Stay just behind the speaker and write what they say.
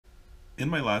In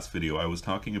my last video, I was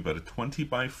talking about a 20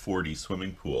 by 40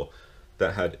 swimming pool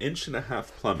that had 1.5 inch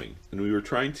plumbing, and we were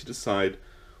trying to decide,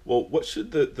 well, what should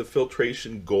the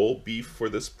filtration goal be for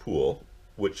this pool,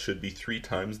 which should be 3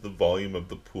 times the volume of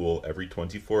the pool every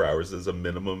 24 hours as a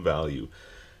minimum value.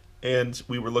 And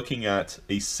we were looking at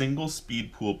a single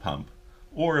speed pool pump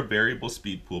or a variable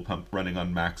speed pool pump running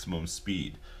on maximum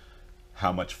speed,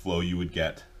 how much flow you would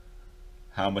get,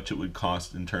 how much it would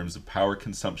cost in terms of power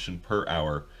consumption per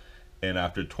hour, and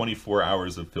after 24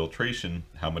 hours of filtration,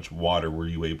 how much water were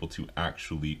you able to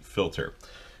actually filter.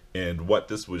 And what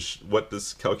this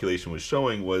calculation was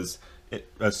showing was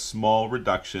a small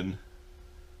reduction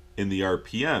in the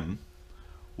RPM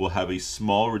will have a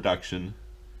small reduction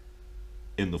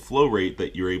in the flow rate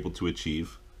that you're able to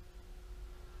achieve,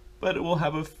 but it will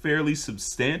have a fairly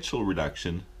substantial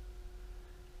reduction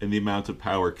in the amount of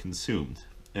power consumed.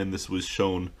 And this was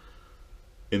shown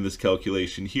in this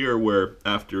calculation here, where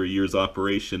after a year's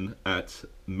operation at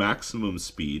maximum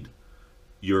speed,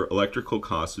 your electrical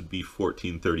cost would be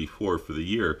 $14.34 for the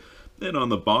year. And on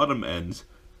the bottom end,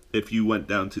 if you went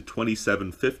down to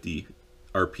 2750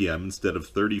 RPM instead of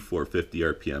 3450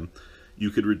 RPM, you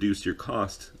could reduce your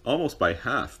cost almost by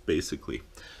half, basically.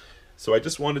 So I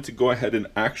just wanted to go ahead and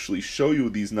actually show you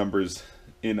these numbers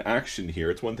in action here.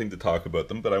 It's one thing to talk about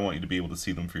them, but I want you to be able to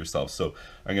see them for yourself. So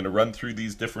I'm going to run through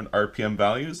these different RPM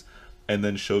values and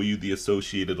then show you the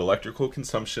associated electrical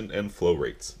consumption and flow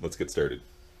rates. Let's get started.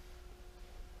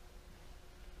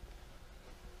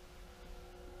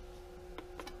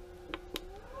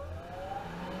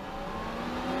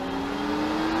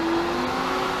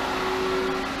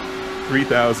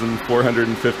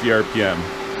 (3,450 RPM).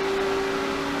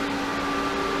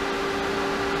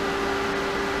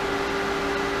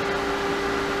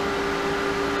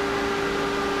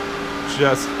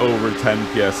 Just over 10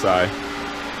 psi.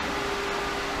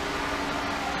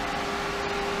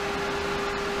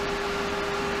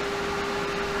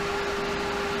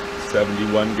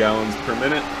 (71 gallons per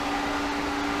minute).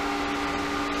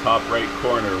 Top right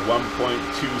corner,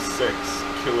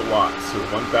 1.26 kilowatts, or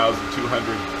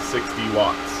 1,260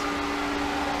 watts.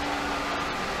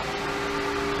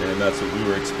 And that's what we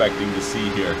were expecting to see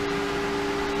here.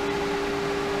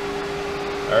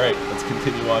 All right, let's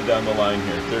continue on down the line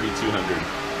here, 3,200.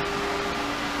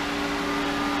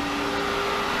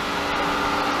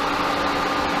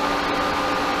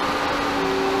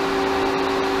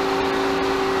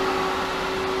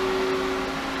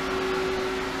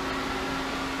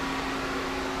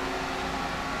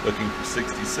 Looking for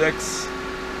 66.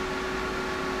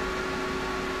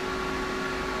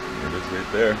 There it is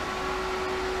right there.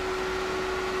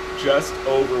 Just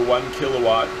over 1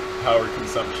 kilowatt power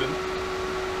consumption.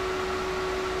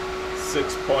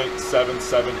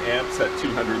 6.77 amps at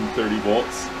 230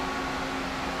 volts.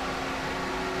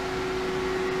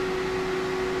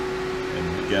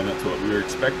 And again, that's what we were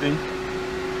expecting.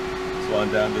 So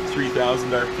on down to 3,000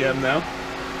 RPM now.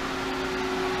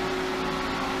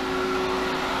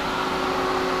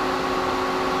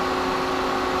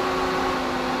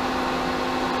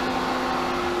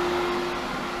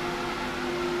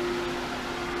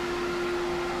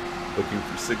 Looking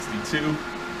for 62.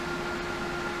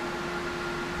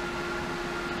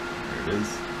 There it is.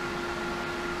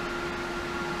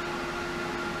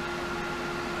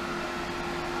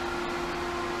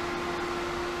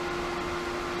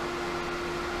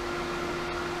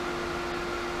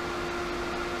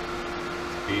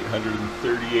 It's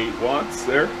 838 watts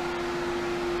there.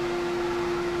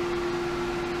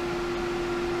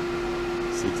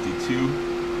 62.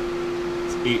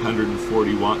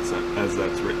 840 watts as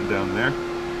that's written down there.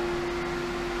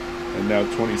 And now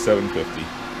 2750.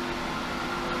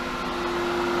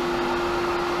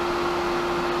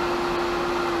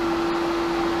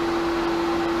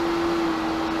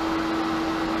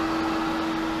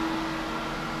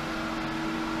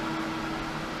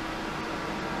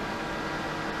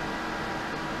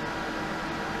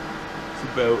 It's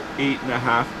about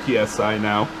 8.5 psi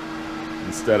now,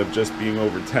 instead of just being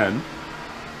over 10.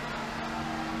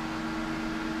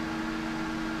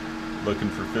 Looking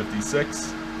for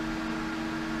 56.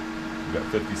 We got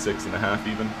 56.5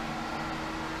 even.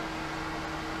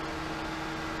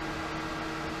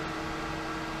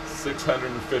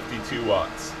 (652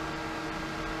 watts).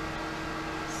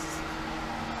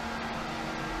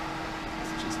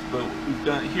 That's just about what we've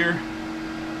got here.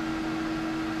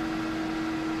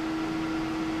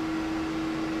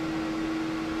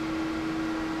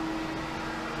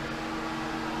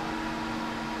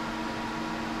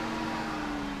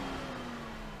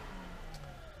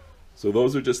 So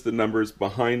those are just the numbers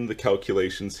behind the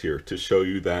calculations here to show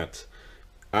you that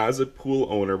as a pool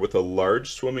owner with a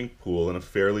large swimming pool and a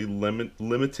fairly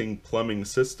limiting plumbing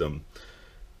system,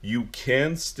 you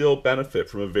can still benefit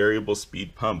from a variable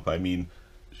speed pump. I mean,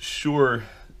 sure,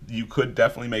 you could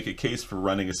definitely make a case for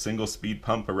running a single speed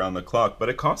pump around the clock, but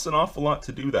it costs an awful lot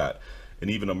to do that. And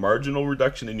even a marginal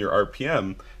reduction in your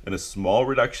RPM and a small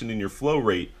reduction in your flow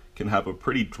rate can have a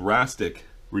pretty drastic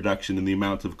reduction in the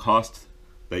amount of cost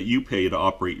that you pay to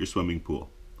operate your swimming pool.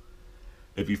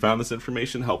 If you found this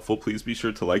information helpful, please be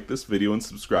sure to like this video and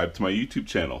subscribe to my YouTube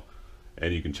channel.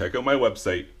 And you can check out my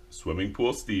website,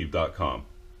 swimmingpoolsteve.com.